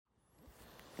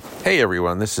Hey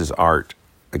everyone, this is Art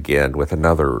again with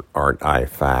another Art Eye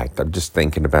Fact. I'm just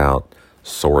thinking about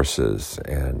sources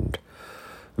and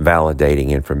validating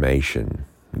information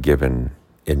given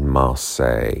in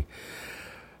Marseille.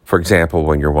 For example,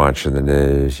 when you're watching the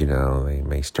news, they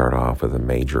may start off with a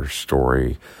major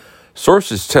story.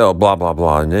 Sources tell blah, blah,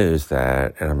 blah news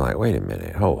that, and I'm like, wait a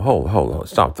minute, hold,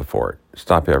 stop the fort,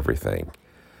 stop everything.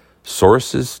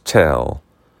 Sources tell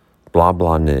blah,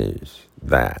 blah news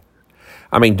that.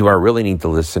 I mean, do I really need to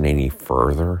listen any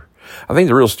further? I think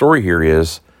the real story here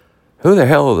is, who the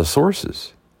hell are the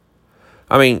sources?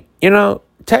 I mean,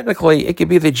 technically it could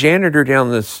be the janitor down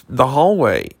the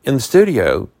hallway in the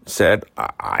studio said,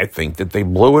 I think that they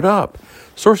blew it up.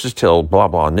 Sources tell blah,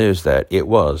 blah news that it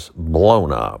was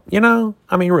blown up.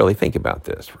 I mean, really think about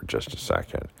this for just a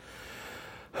second.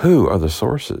 Who are the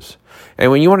sources?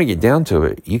 And when you want to get down to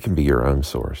it, you can be your own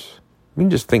source. You can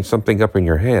just think something up in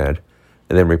your head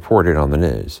and then report it on the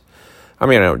news. I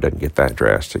mean, I know it doesn't get that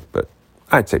drastic, but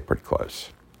I'd say pretty close.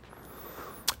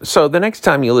 So the next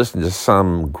time you listen to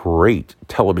some great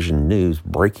television news,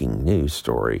 breaking news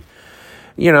story,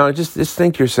 just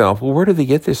think to yourself, well, where did they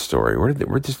get this story? Where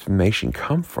did this information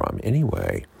come from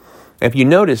anyway? And if you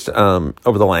noticed over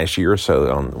the last year or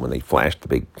so, when they flashed the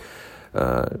big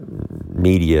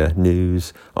media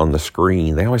news on the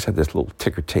screen, they always have this little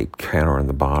ticker tape counter on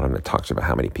the bottom that talks about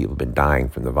how many people have been dying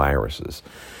from the viruses,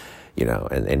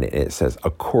 and it says,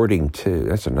 according to,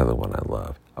 that's another one I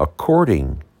love,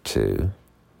 according to,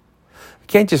 you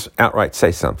can't just outright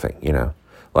say something,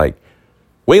 like,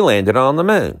 we landed on the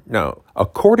moon. No,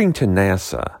 according to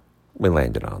NASA, we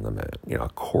landed on the moon,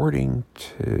 according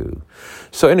to.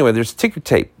 So anyway, there's ticker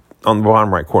tape on the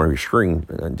bottom right corner of your screen,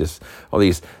 and just all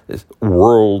this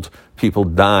world, people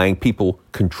dying, people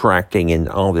contracting, and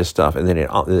all this stuff, and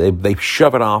then they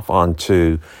shove it off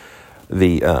onto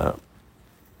the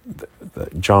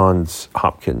Johns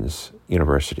Hopkins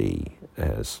University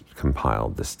has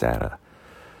compiled this data.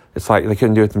 It's like they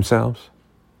couldn't do it themselves,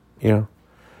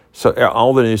 So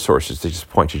all the news sources, they just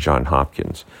point to Johns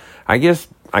Hopkins. I guess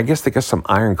they got some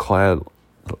ironclad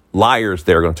liars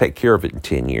that are going to take care of it in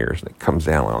 10 years, and it comes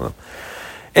down on them.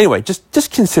 Anyway,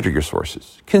 just consider your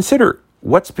sources. Consider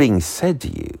what's being said to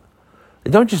you.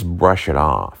 And don't just brush it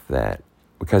off that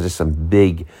because it's some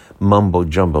big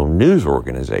mumbo-jumbo news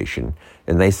organization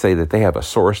and they say that they have a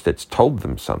source that's told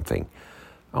them something.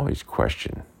 I always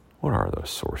question, what are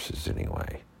those sources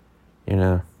anyway?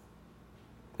 Anyway,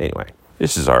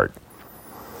 this is Art.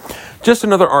 Just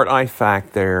another Art Eye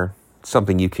fact there.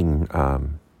 Something you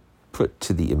can put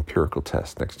to the empirical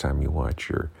test next time you watch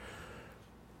your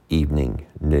evening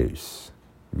news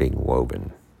being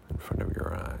woven in front of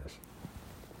your eyes.